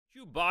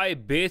To buy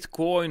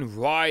Bitcoin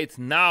right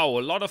now? A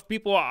lot of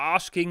people are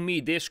asking me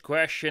this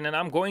question, and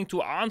I'm going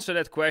to answer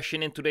that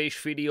question in today's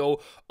video,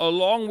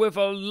 along with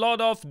a lot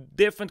of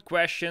different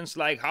questions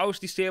like how's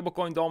the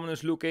stablecoin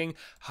dominance looking,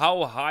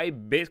 how high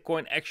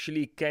Bitcoin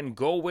actually can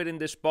go within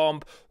this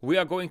pump. We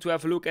are going to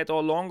have a look at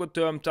our longer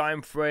term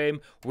time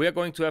frame. We are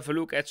going to have a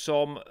look at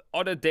some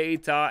other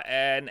data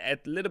and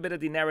at a little bit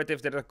of the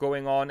narrative that are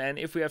going on. And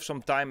if we have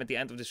some time at the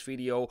end of this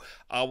video,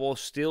 I will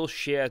still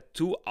share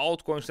two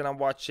altcoins that I'm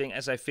watching,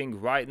 as I think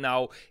right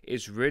now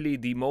is really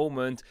the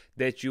moment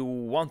that you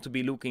want to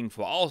be looking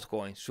for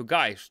altcoins. So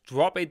guys,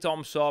 drop a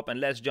thumbs up and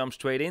let's jump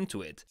straight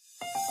into it.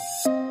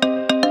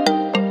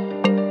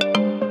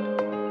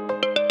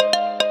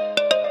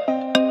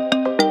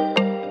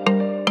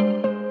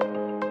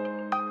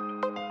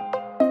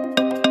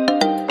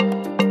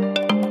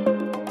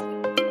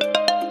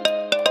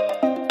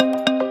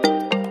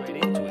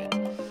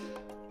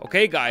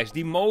 Okay guys,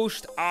 the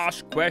most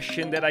asked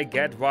question that I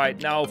get right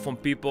now from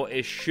people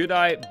is, should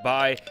I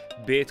buy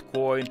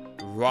Bitcoin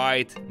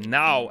right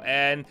now?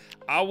 And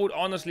I would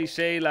honestly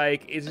say,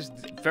 like, it is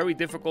very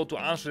difficult to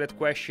answer that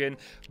question,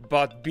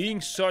 but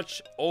being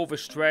such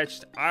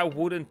overstretched, I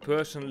wouldn't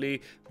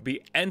personally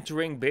be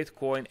entering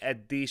Bitcoin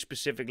at these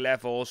specific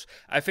levels.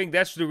 I think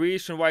that's the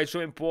reason why it's so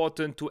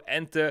important to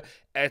enter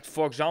at,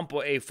 for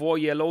example, a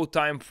 4-year low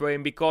time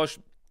frame, because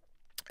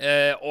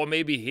or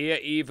maybe here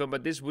even,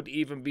 but this would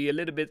even be a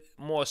little bit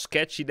more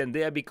sketchy than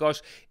there,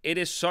 because it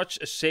is such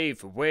a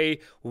safe way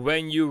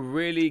when you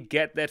really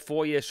get that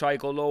 4-year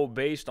cycle low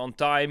based on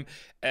time,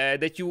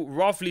 that you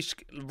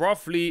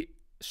roughly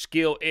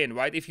scale in,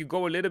 right? If you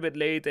go a little bit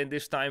late in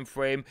this time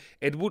frame,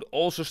 it would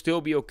also still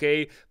be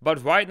okay.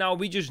 But right now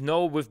we just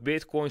know with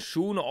Bitcoin,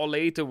 sooner or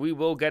later we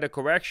will get a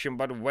correction,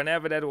 but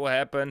whenever that will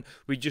happen,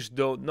 we just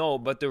don't know.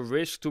 But the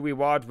risk to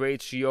reward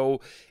ratio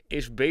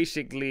is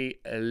basically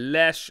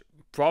less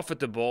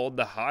profitable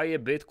the higher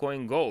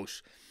Bitcoin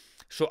goes.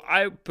 So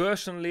I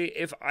personally,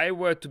 if I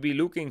were to be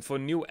looking for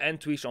new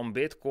entries on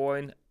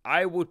Bitcoin,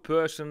 I would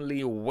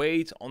personally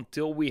wait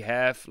until we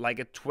have like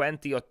a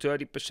 20 or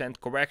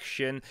 30%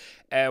 correction,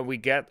 and we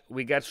get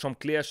some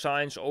clear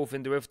signs over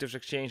in derivatives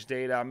exchange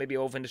data, maybe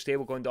over in the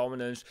stablecoin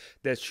dominance,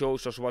 that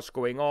shows us what's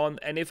going on.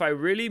 And if I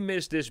really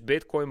miss this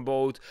Bitcoin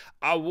boat,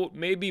 I would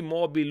maybe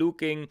more be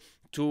looking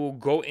to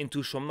go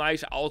into some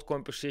nice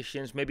altcoin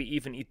positions, maybe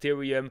even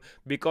Ethereum,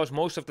 because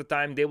most of the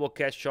time they will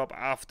catch up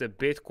after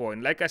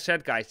Bitcoin. Like I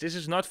said, guys, this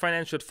is not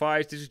financial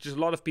advice. This is just a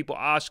lot of people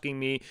asking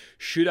me,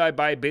 should I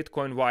buy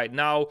Bitcoin right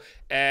now?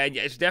 And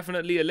yeah, it's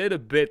definitely a little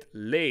bit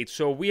late.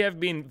 So we have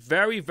been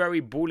very, very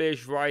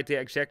bullish right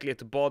here, exactly at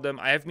the bottom.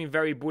 I have been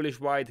very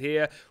bullish right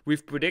here.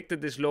 We've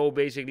predicted this low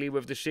basically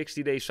with the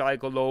 60-day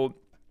cycle low.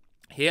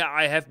 Here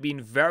I have been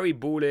very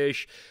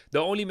bullish. The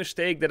only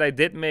mistake that I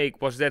did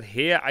make was that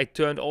here I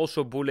turned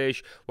also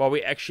bullish while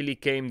we actually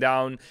came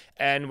down.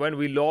 And when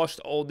we lost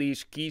all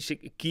these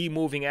key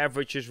moving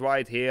averages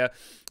right here,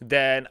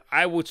 then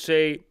I would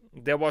say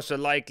there was a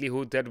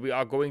likelihood that we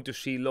are going to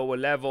see lower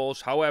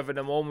levels. However,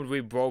 the moment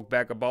we broke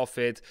back above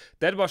it,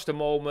 that was the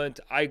moment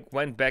I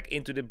went back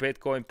into the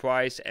Bitcoin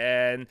price.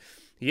 And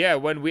yeah,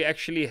 when we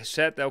actually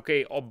said,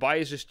 okay, our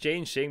bias is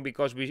changing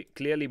because we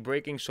clearly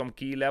breaking some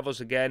key levels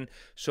again,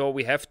 so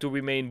we have to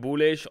remain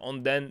bullish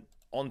on then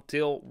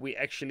until we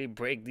actually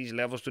break these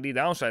levels to the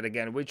downside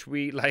again, which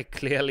we like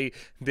clearly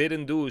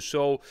didn't do.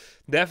 So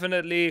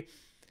definitely,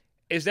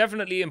 it's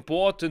definitely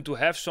important to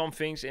have some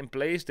things in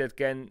place that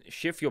can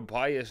shift your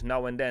bias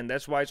now and then.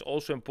 That's why it's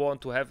also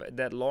important to have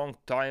that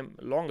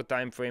longer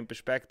time frame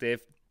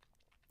perspective.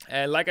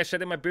 And like I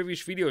said in my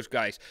previous videos,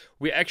 guys,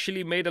 we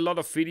actually made a lot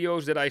of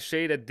videos that I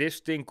say that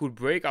this thing could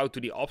break out to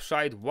the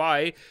upside.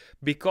 Why?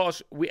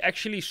 Because we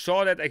actually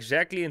saw that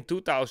exactly in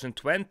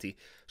 2020.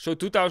 So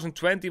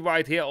 2020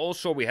 right here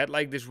also, we had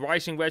like this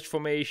rising wedge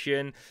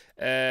formation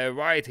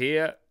right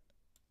here.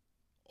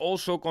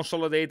 Also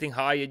consolidating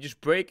higher,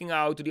 just breaking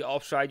out to the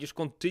upside, just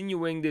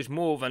continuing this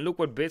move. And look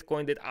what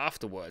Bitcoin did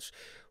afterwards.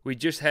 We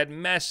just had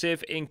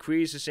massive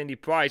increases in the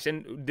price.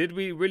 And did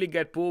we really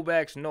get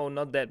pullbacks? No,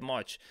 not that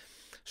much.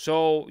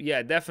 So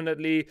yeah,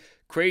 definitely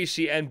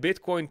crazy, and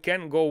Bitcoin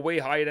can go way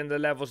higher than the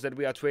levels that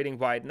we are trading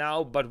right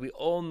now, but we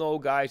all know,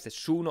 guys, that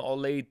sooner or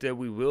later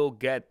we will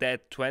get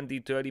that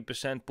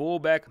 20-30%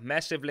 pullback,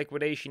 massive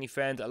liquidation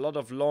event, a lot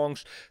of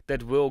longs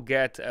that will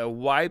get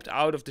wiped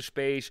out of the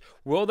space.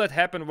 Will that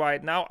happen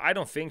right now? I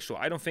don't think so.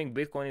 I don't think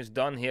Bitcoin is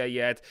done here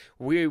yet.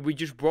 We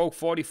just broke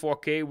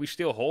 44k. We're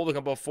still holding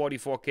above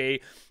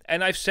 44k,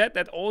 and I've said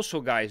that also,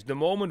 guys, the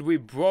moment we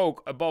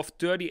broke above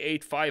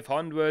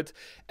 38,500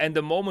 and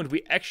the moment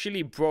we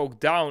actually broke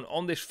down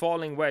on this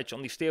falling wedge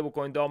on the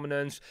stablecoin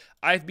dominance,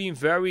 I've been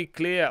very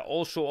clear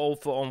also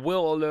over on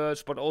will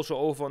alerts, but also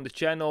over on the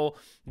channel.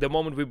 The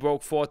moment we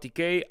broke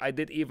 40k, I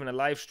did even a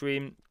live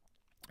stream,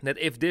 that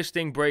if this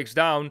thing breaks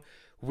down,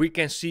 we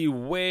can see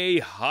way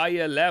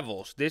higher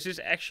levels. This is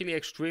actually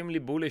extremely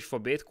bullish for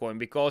Bitcoin,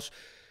 because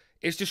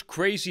it's just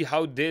crazy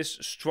how this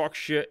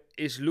structure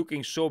is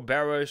looking so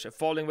bearish, a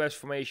falling wedge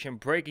formation,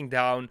 breaking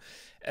down.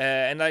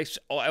 And I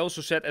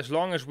also said, as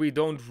long as we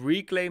don't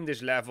reclaim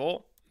this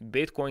level,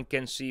 Bitcoin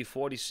can see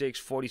 46,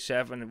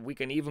 47. We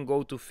can even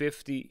go to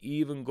 50,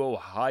 even go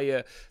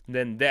higher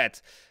than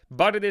that.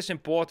 But it is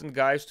important,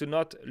 guys, to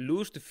not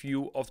lose the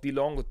view of the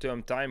longer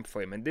term time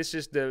frame. And this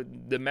is the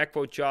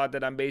macro chart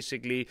that I'm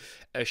basically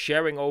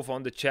sharing over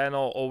on the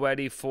channel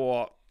already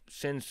for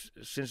since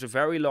a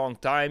very long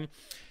time.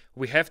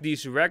 We have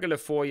these regular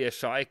 4-year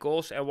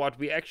cycles, and what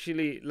we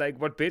actually,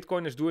 like what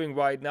Bitcoin is doing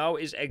right now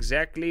is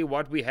exactly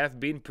what we have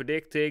been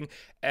predicting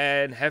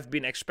and have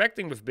been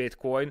expecting with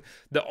Bitcoin.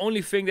 The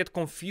only thing that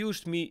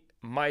confused me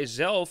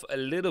myself a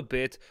little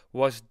bit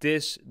was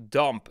this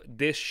dump,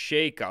 this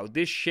shakeout.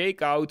 This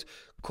shakeout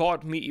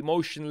caught me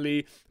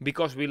emotionally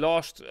because we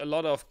lost a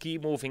lot of key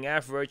moving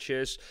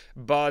averages,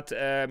 but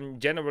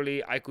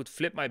generally I could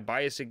flip my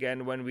bias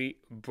again when we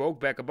broke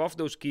back above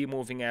those key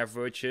moving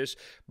averages.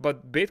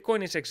 But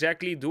Bitcoin is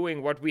exactly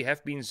doing what we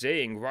have been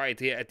saying right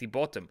here at the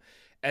bottom,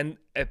 and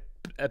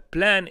a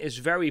plan is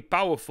very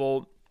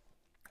powerful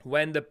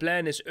when the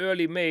plan is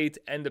early made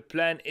and the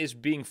plan is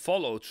being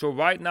followed. So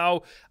right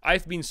now,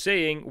 I've been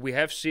saying we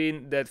have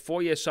seen that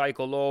 4-year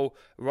cycle low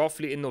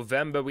roughly in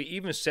November. We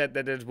even said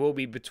that it will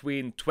be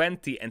between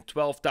 20 and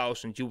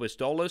 12,000 US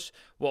dollars.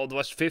 Well, it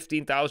was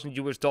 15,000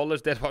 US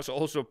dollars. That was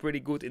also pretty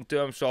good in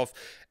terms of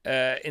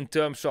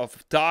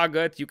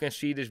target. You can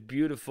see this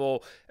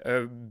beautiful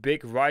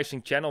big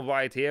rising channel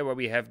right here where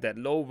we have that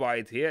low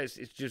right here. It's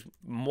just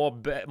more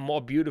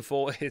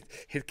beautiful.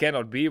 It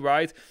cannot be,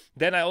 right?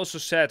 Then I also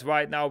said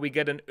right now we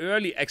get an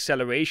early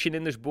acceleration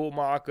in this bull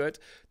market.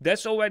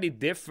 That's already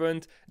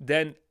different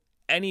than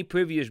any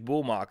previous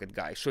bull market,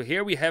 guys. So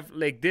here we have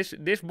like this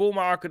bull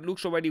market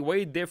looks already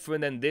way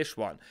different than this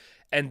one,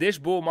 and this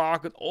bull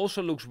market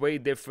also looks way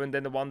different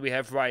than the one we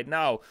have right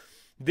now.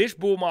 This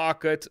bull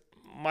market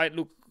might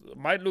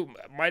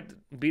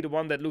be the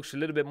one that looks a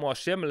little bit more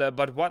similar,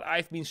 but what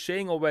I've been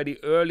saying already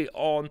early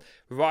on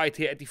right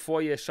here at the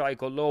 4-year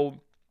cycle low,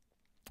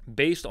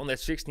 based on that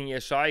 16-year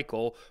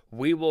cycle,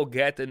 we will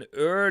get an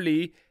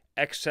early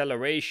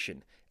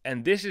acceleration.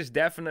 And this is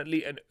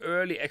definitely an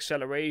early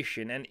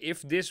acceleration. And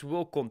if this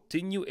will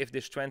continue, if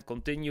this trend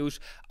continues,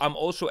 I'm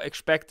also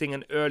expecting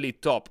an early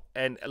top.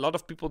 And a lot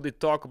of people did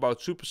talk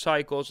about super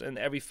cycles and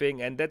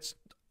everything, and that's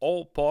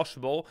all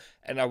possible,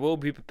 and I will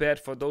be prepared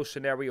for those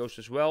scenarios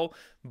as well.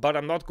 But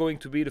I'm not going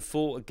to be the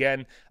fool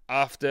again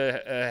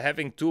after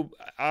having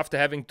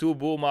two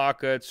bull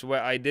markets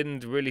where I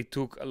didn't really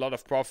took a lot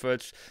of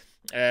profits.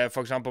 For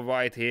example,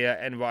 right here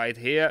and right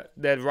here,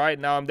 that right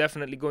now I'm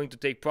definitely going to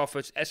take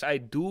profits, as I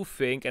do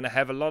think, and I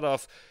have a lot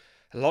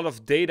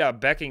of data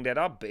backing that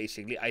up.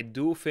 Basically, I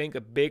do think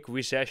a big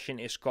recession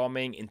is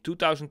coming in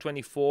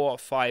 2024,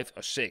 5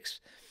 or 6.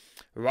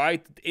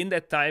 Right in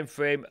that time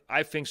frame,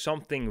 I think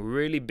something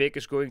really big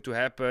is going to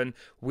happen.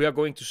 We are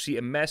going to see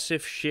a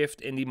massive shift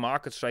in the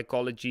market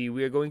psychology.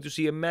 We are going to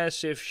see a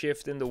massive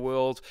shift in the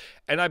world,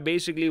 and I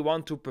basically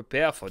want to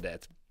prepare for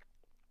that.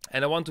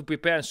 And I want to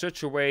prepare in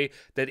such a way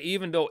that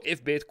even though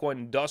if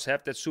Bitcoin does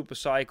have that super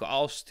cycle,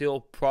 I'll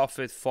still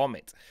profit from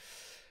it.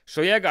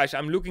 So yeah, guys,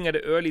 I'm looking at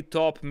an early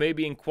top,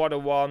 maybe in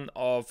Q1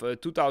 of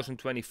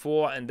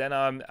 2024, and then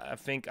I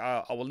think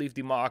I will leave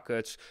the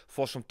markets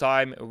for some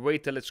time,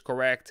 wait till it's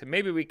correct.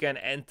 Maybe we can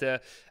enter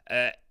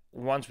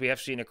once we have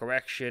seen a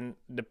correction,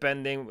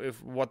 depending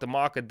if what the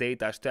market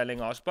data is telling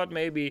us. But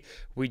maybe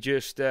we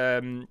just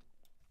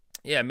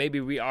maybe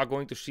we are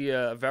going to see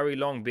a very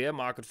long bear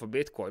market for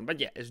Bitcoin.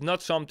 But yeah, it's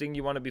not something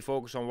you want to be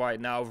focused on right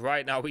now.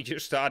 Right now, we're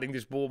just starting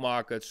this bull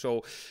market.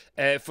 So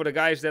for the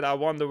guys that are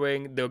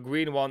wondering, the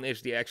green one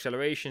is the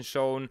acceleration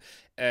zone.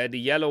 The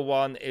yellow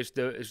one is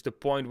the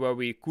point where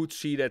we could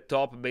see that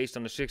top based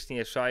on the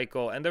 16-year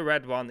cycle. And the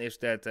red one is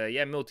that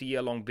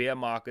multi-year long bear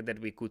market that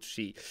we could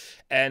see.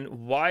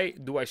 And why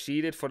do I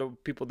see it for the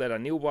people that are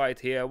new right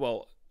here?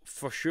 Well,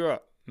 for sure,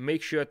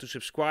 make sure to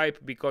subscribe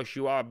because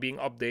you are being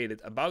updated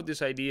about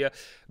this idea.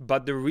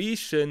 But the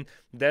reason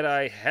that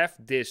I have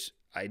this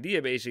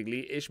idea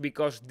basically is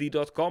because the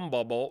 .com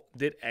bubble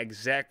did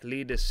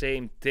exactly the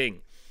same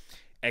thing.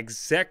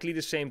 Exactly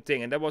the same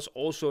thing, and that was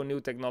also a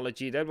new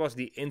technology. That was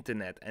the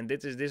internet, and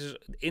this is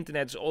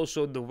internet is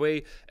also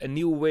a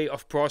new way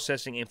of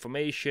processing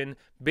information.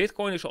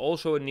 Bitcoin is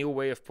also a new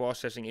way of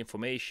processing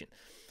information,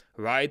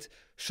 right?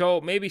 So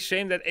maybe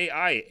saying that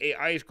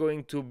AI is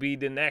going to be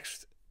the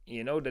next,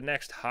 the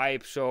next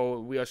hype.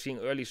 So we are seeing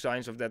early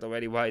signs of that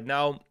already right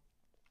now.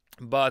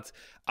 But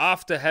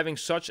after having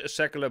such a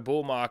secular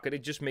bull market,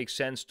 it just makes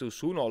sense to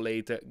sooner or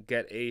later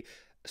get a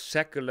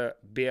secular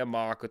bear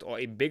market or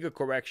a bigger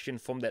correction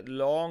from that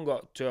longer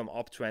term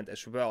uptrend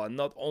as well, and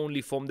not only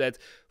from that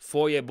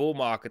 4-year bull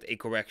market a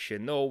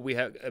correction. No, we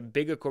have a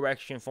bigger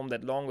correction from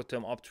that longer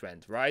term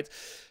uptrend, right?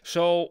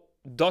 So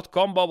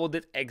 .com bubble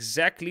did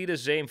exactly the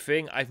same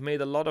thing. I've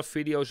made a lot of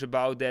videos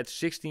about that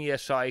 16-year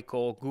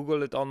cycle.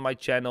 Google it on my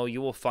channel,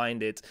 you will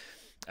find it.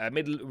 I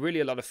made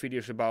really a lot of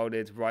videos about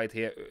it right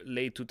here,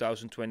 late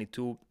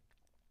 2022.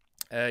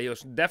 It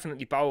was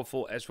definitely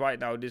powerful, as right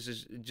now it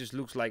just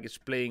looks like it's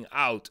playing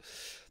out.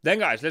 Then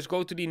guys, let's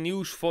go to the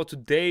news for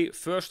today.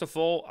 First of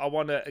all, I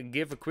want to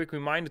give a quick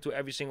reminder to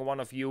every single one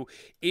of you.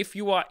 If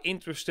you are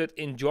interested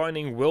in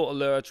joining Will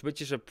Alerts,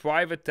 which is a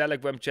private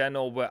Telegram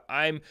channel where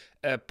I'm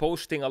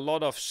posting a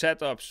lot of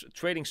setups,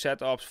 trading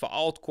setups for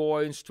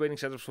altcoins, trading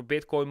setups for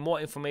Bitcoin, more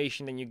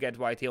information than you get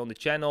right here on the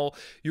channel,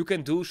 you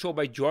can do so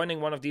by joining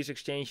one of these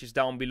exchanges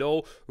down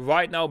below.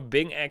 Right now,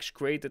 BingX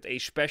created a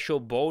special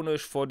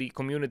bonus for the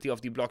community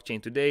of the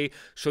blockchain today,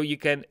 so you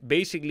can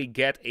basically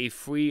get a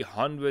free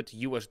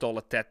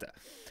 $100 Tether.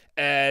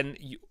 And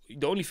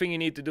the only thing you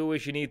need to do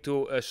is you need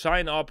to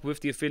sign up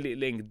with the affiliate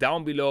link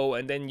down below,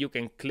 and then you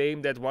can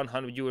claim that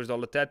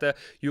 $100 Tether.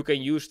 You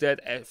can use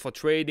that for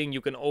trading.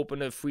 You can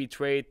open a free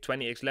trade,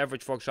 20x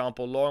leverage, for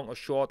example, long or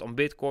short on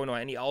Bitcoin or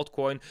any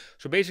altcoin.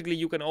 So basically,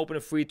 you can open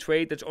a free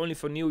trade that's only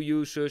for new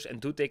users,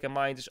 and do take in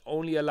mind, it's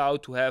only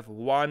allowed to have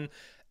one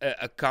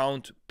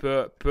account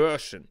per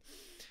person.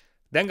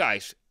 Then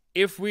guys,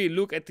 if we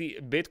look at the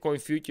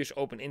Bitcoin futures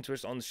open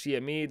interest on the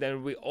CME,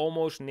 then we're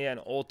almost near an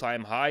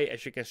all-time high,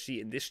 as you can see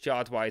in this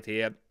chart right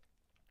here.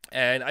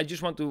 And I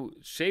just want to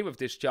say with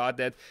this chart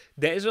that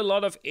there is a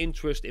lot of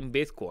interest in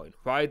Bitcoin,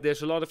 right?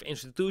 There's a lot of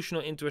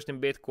institutional interest in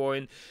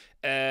Bitcoin,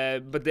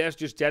 but there's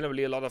just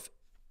generally a lot of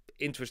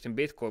interest in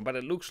Bitcoin, but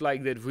it looks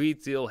like that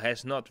retail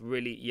has not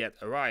really yet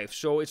arrived.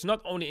 So it's not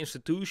only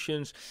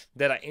institutions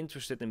that are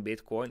interested in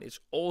Bitcoin,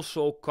 it's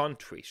also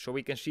countries. So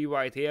we can see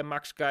right here,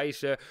 Max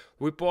Keiser,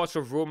 reports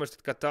of rumors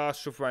that Qatar's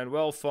sovereign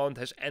wealth fund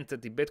has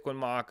entered the Bitcoin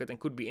market and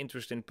could be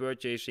interested in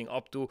purchasing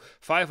up to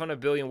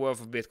 500 billion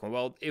worth of Bitcoin.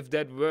 Well, if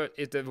that were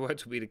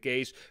to be the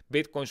case,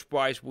 Bitcoin's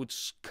price would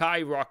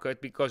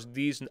skyrocket, because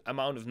these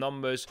amount of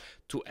numbers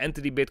to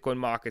enter the Bitcoin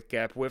market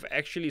cap with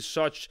actually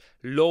such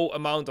low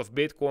amount of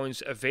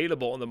Bitcoins available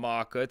on the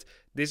market,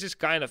 this is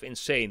kind of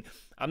insane.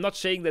 I'm not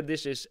saying that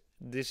this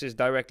is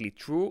directly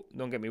true,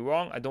 don't get me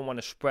wrong. I don't want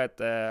to spread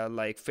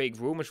like fake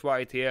rumors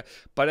right here,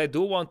 but I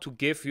do want to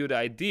give you the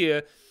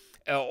idea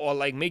or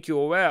like make you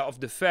aware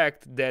of the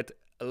fact that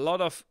a lot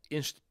of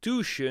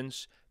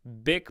institutions,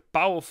 big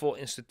powerful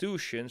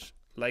institutions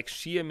like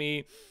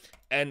CME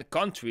and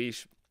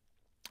countries,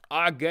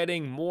 are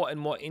getting more and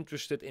more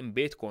interested in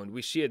Bitcoin.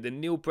 We see it. The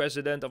new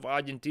president of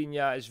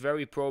Argentina is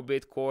very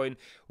pro-Bitcoin.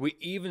 We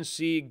even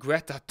see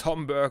Greta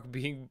Thunberg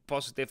being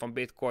positive on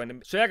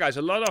Bitcoin. So yeah, guys,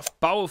 a lot of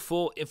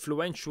powerful,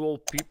 influential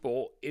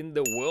people in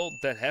the world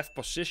that have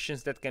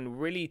positions that can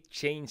really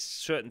change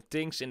certain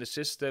things in the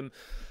system,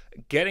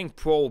 getting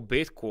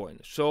pro-Bitcoin.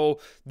 So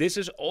this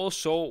is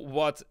also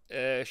what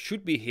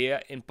should be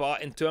here in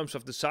terms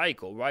of the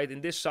cycle, right?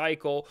 In this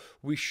cycle,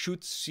 we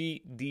should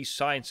see these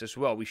signs as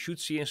well. We should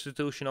see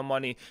institutional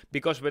money,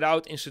 because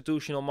without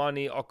institutional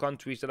money or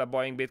countries that are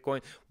buying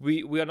Bitcoin,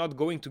 we are not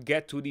going to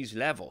get to these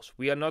levels.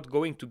 We are not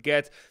going to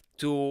get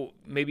to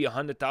maybe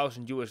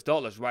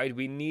 $100,000, right?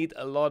 We need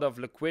a lot of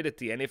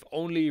liquidity, and if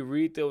only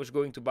retail is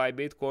going to buy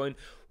Bitcoin,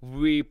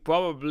 we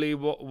probably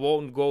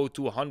won't go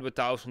to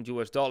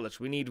 $100,000.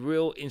 We need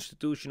real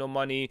institutional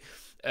money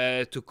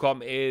to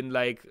come in,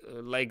 like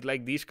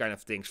these kind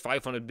of things.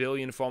 500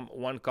 billion from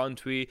one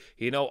country,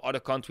 you know, other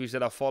countries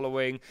that are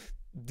following.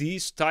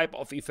 These type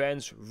of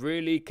events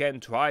really can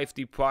drive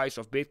the price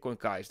of Bitcoin,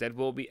 guys. That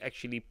will be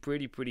actually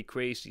pretty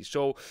crazy.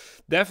 So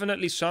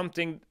definitely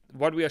something,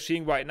 what we are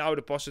seeing right now,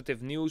 the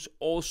positive news,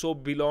 also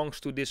belongs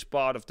to this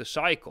part of the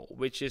cycle,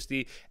 which is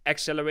the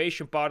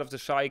acceleration part of the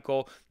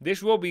cycle.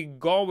 This will be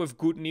gone with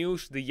good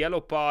news. The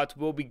yellow part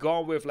will be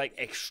gone with like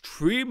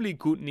extremely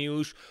good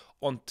news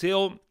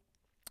until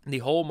the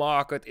whole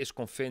market is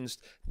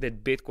convinced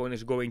that Bitcoin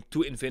is going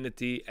to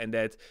infinity and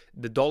that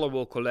the dollar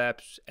will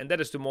collapse. And that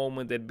is the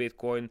moment that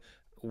Bitcoin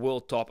will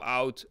top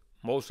out,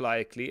 most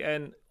likely,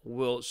 and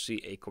we'll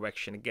see a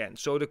correction again.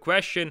 So the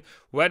question,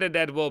 whether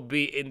that will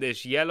be in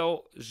this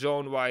yellow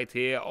zone right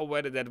here or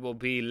whether that will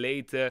be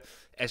later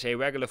as a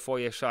regular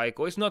 4-year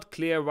cycle, is not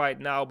clear right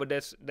now, but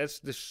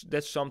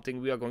that's something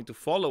we are going to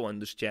follow on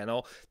this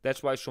channel.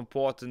 That's why it's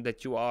important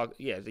that you are,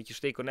 that you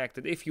stay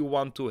connected if you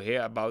want to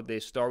hear about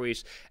these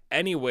stories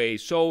anyway.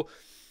 So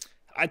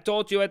I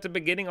told you at the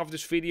beginning of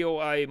this video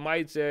I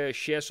might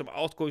share some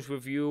altcoins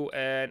with you,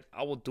 and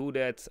I will do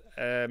that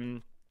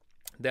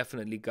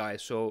definitely,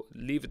 guys. So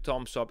leave a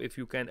thumbs up if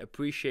you can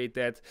appreciate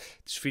that.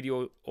 This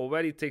video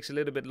already takes a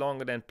little bit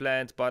longer than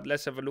planned, but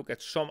let's have a look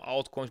at some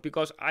altcoins,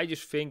 because I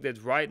just think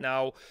that right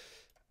now,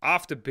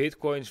 after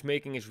Bitcoin is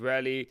making its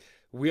rally,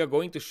 we are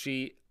going to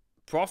see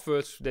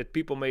profits that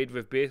people made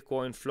with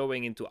Bitcoin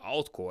flowing into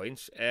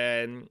altcoins,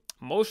 and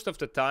most of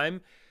the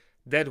time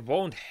that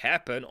won't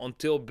happen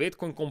until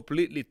Bitcoin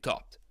completely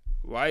topped,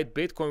 right?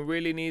 Bitcoin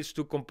really needs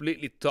to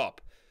completely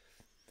top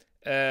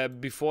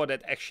before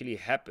that actually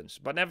happens.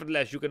 But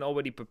nevertheless, you can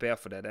already prepare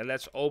for that. And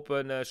let's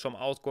open some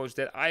altcoins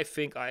that I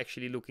think are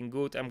actually looking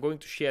good. I'm going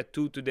to share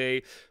two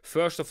today.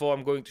 First of all,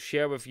 I'm going to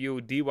share with you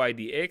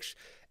DYDX.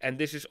 And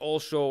this is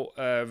also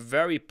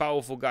very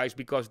powerful, guys,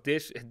 because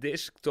this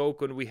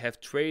token we have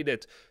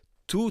traded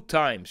 2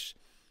 times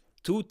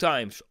 2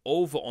 times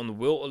over on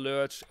Will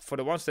Alerts. For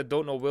the ones that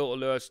don't know Will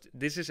Alerts,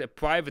 this is a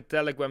private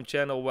Telegram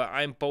channel where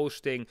I'm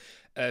posting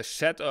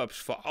setups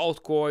for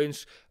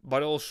altcoins,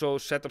 but also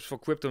setups for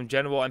crypto in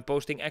general. I'm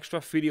posting extra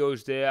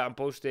videos there. I'm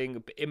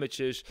posting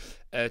images,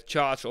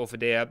 charts over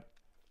there.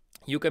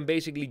 You can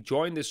basically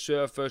join the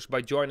servers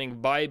by joining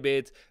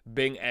Bybit,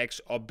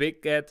 BingX or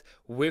BigCat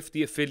with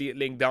the affiliate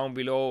link down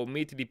below.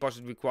 Meet the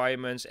deposit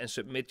requirements and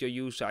submit your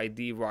user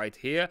ID right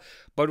here.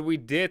 But we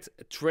did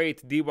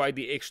trade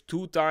DYDX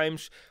 2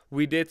 times.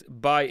 We did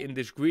buy in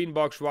this green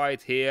box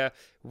right here.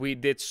 We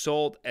did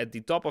sold at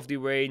the top of the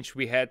range.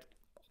 We had,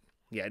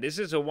 yeah, this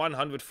is a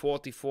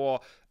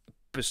 144%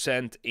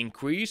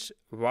 increase,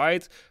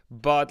 right?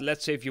 But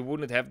let's say if you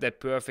wouldn't have that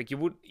perfect, you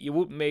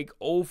would make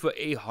over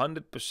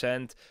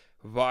 100%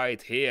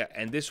 right here.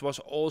 And this was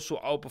also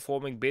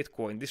outperforming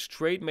Bitcoin. This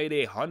trade made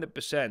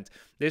 100%.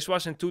 This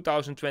was in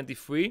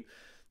 2023.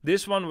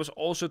 This one was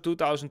also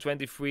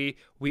 2023.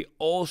 We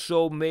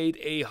also made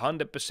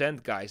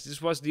 100%, guys.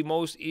 This was the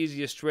most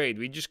easiest trade.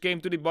 We just came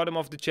to the bottom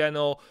of the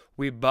channel.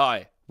 We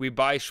buy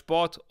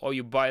spot, or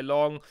you buy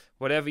long,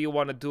 whatever you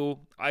want to do.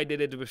 I did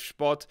it with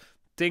spot.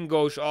 Thing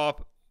goes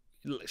up,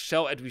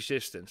 sell at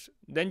resistance.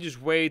 Then just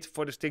wait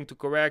for this thing to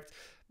correct.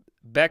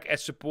 Back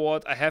at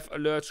support. I have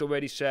alerts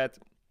already set.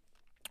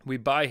 We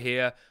buy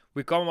here,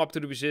 we come up to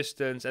the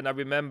resistance, and I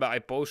remember I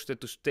posted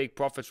to take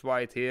profits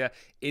right here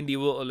in the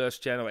Will Alerts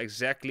channel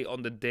exactly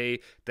on the day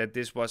that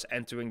this was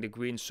entering the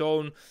green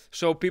zone,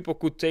 so people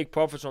could take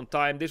profits on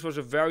time. This was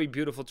a very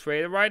beautiful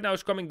trade. Right now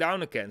it's coming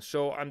down again,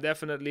 so I'm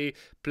definitely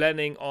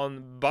planning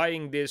on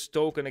buying this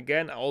token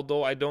again,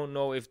 although I don't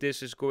know if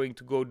this is going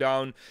to go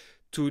down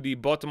to the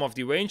bottom of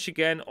the range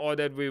again, or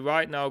that we're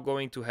right now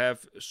going to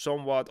have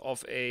somewhat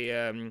of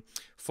a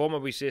form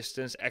of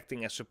resistance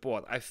acting as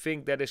support. I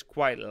think that is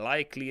quite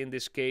likely in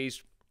this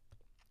case,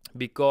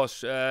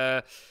 because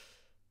I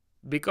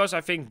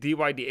think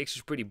DYDX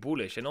is pretty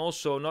bullish, and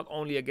also not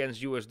only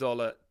against US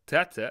dollar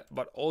Tether,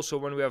 but also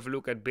when we have a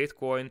look at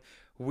Bitcoin,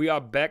 we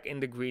are back in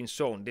the green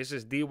zone. This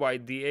is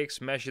DYDX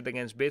measured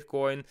against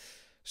Bitcoin.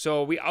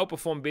 So we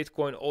outperformed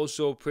Bitcoin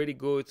also pretty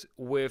good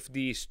with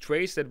these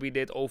trades that we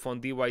did over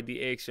on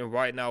DYDX, and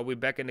right now we're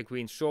back in the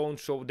green zone.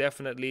 So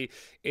definitely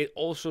it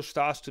also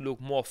starts to look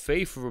more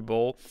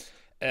favorable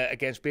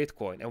against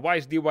Bitcoin. And why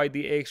is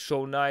DYDX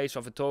so nice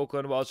of a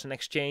token? Well, it's an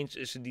exchange,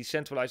 it's a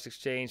decentralized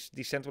exchange.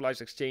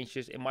 Decentralized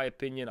exchanges, in my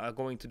opinion, are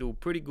going to do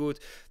pretty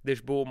good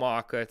this bull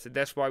market.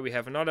 That's why we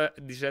have another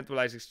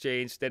decentralized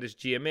exchange, that is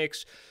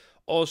GMX.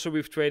 Also,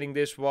 we're trading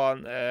this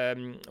one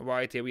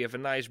right here. We have a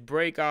nice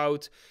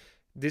breakout.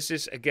 This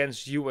is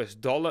against US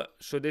dollar,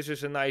 so this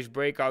is a nice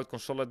breakout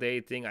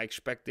consolidating. I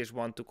expect this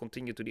one to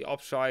continue to the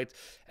upside.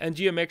 And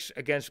GMX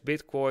against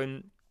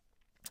Bitcoin,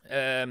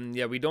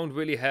 yeah, we don't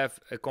really have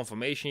a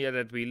confirmation yet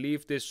that we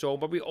leave this zone,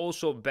 but we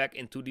also back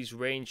into these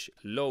range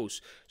lows.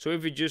 So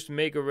if we just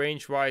make a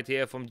range right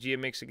here from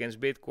GMX against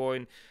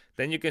Bitcoin,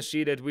 then you can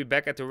see that we're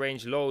back at the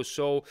range lows.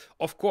 So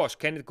of course,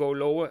 can it go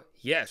lower?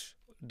 Yes.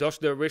 Does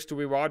the risk to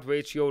reward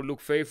ratio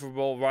look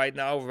favorable right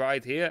now,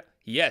 right here?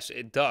 Yes,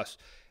 it does.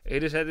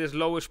 It is at its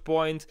lowest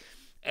point,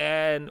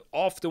 and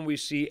often we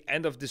see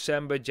end of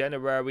December,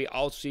 January,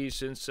 alt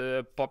seasons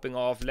popping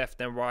off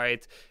left and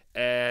right,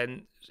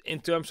 and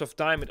in terms of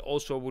time it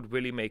also would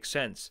really make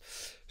sense.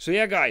 So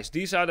yeah, guys,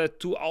 these are the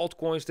 2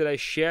 altcoins that I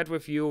shared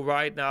with you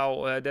right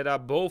now that are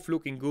both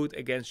looking good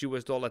against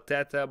US dollar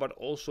Tether, but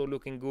also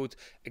looking good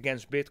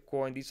against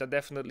Bitcoin. These are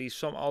definitely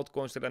some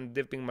altcoins that I'm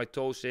dipping my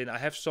toes in. I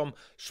have some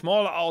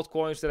smaller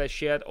altcoins that I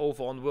shared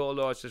over on Will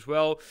Alerts as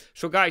well.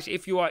 So guys,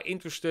 if you are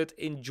interested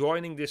in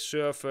joining this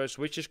service,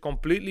 which is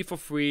completely for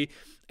free,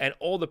 and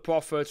all the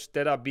profits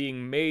that are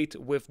being made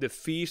with the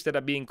fees that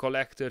are being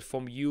collected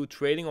from you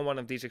trading on one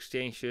of these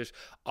exchanges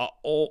are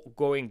all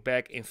going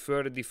back in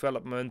further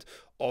development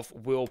of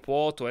Will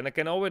Portal. And I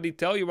can already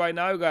tell you right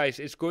now, guys,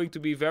 it's going to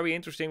be very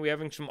interesting. We're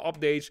having some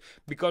updates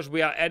because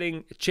we are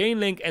adding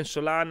Chainlink and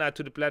Solana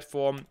to the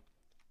platform.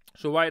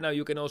 So right now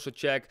you can also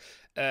check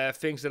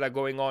things that are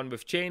going on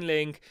with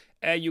Chainlink,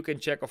 and you can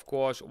check, of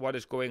course, what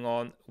is going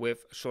on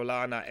with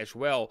Solana as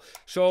well.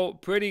 So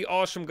pretty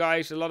awesome,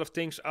 guys. A lot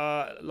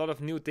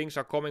of new things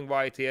are coming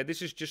right here.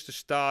 This is just the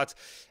start,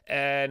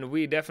 and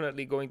we're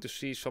definitely going to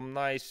see some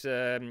nice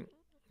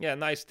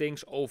nice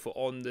things over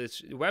on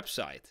this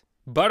website.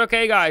 But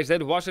okay, guys,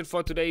 that was it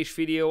for today's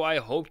video. I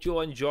hope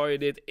you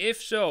enjoyed it.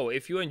 If so,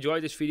 if you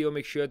enjoyed this video,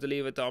 make sure to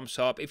leave a thumbs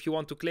up. If you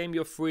want to claim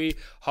your free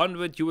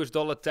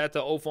 $100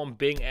 Tether over on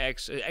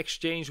BingX, an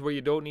exchange where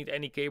you don't need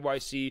any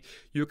KYC,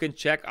 you can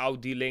check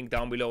out the link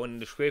down below in the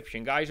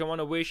description. Guys, I want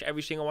to wish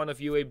every single one of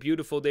you a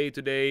beautiful day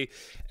today.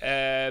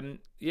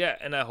 Yeah,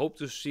 and I hope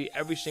to see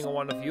every single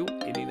one of you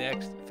in the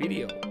next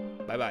video.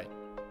 Bye-bye.